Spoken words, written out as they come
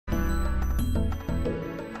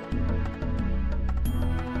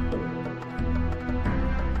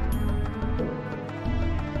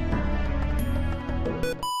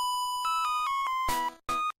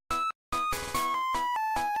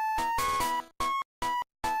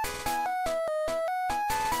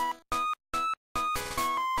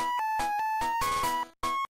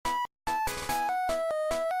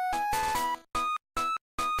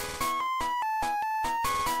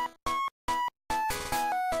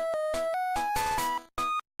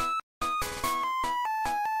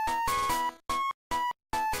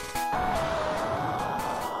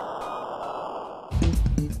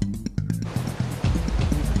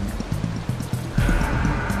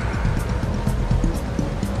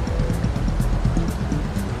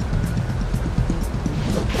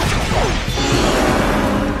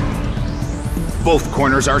Both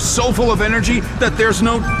corners are so full of energy that there's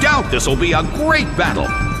no doubt this'll be a great battle.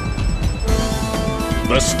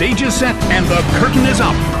 The stage is set and the curtain is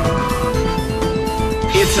up.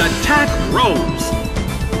 It's Attack Rose.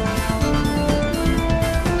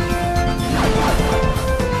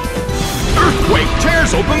 Earthquake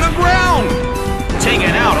tears open the ground.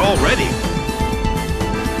 Taken out already.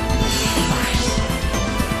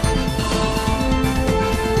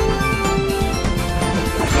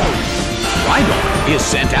 Rhydon is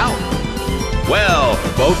sent out. Well,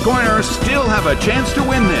 both corners still have a chance to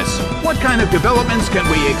win this. What kind of developments can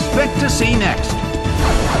we expect to see next?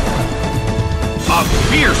 A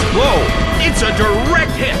fierce blow. It's a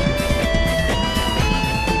direct hit.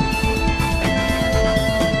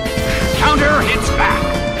 Counter hits back.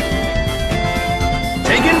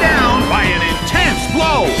 Taken down by an intense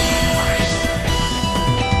blow.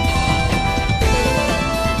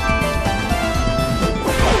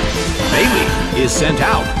 Bayleef is sent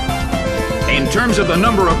out. In terms of the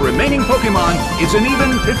number of remaining Pokémon, it's an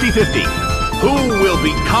even 50-50. Who will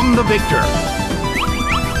become the victor?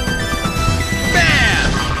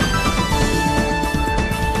 Bam!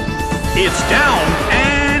 It's down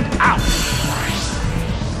and out.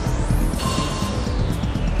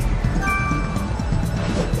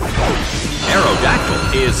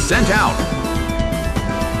 Aerodactyl is sent out.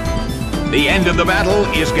 The end of the battle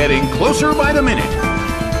is getting closer by the minute.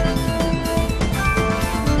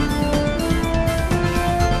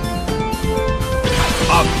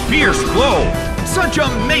 A fierce blow! Such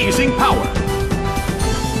amazing power!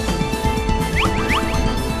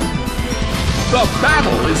 The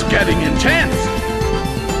battle is getting intense!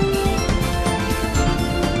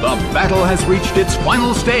 The battle has reached its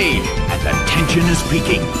final stage, and the tension is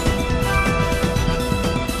peaking.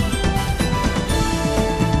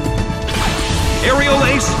 Aerial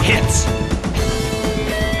Ace hits!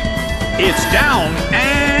 It's down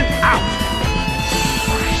and out!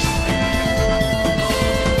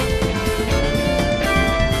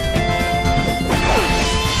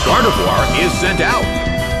 Gardevoir is sent out.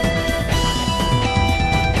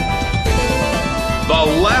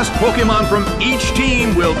 The last Pokémon from each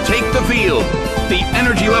team will take the field. The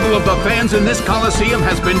energy level of the fans in this Coliseum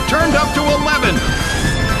has been turned up to 11.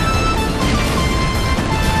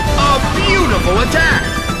 A beautiful attack.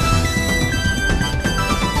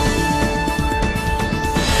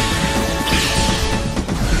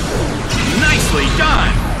 Nicely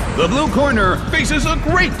done. The blue corner faces a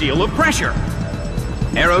great deal of pressure.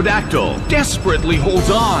 Aerodactyl desperately holds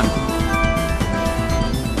on.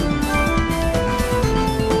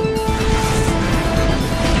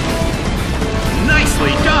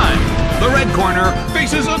 Nicely done! The red corner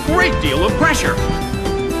faces a great deal of pressure.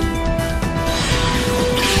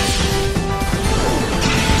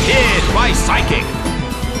 Hit by Psychic.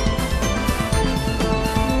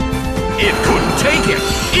 It couldn't take it.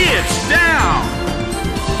 It's down!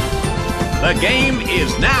 The game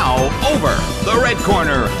is now over. The red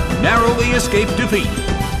corner narrowly escaped defeat.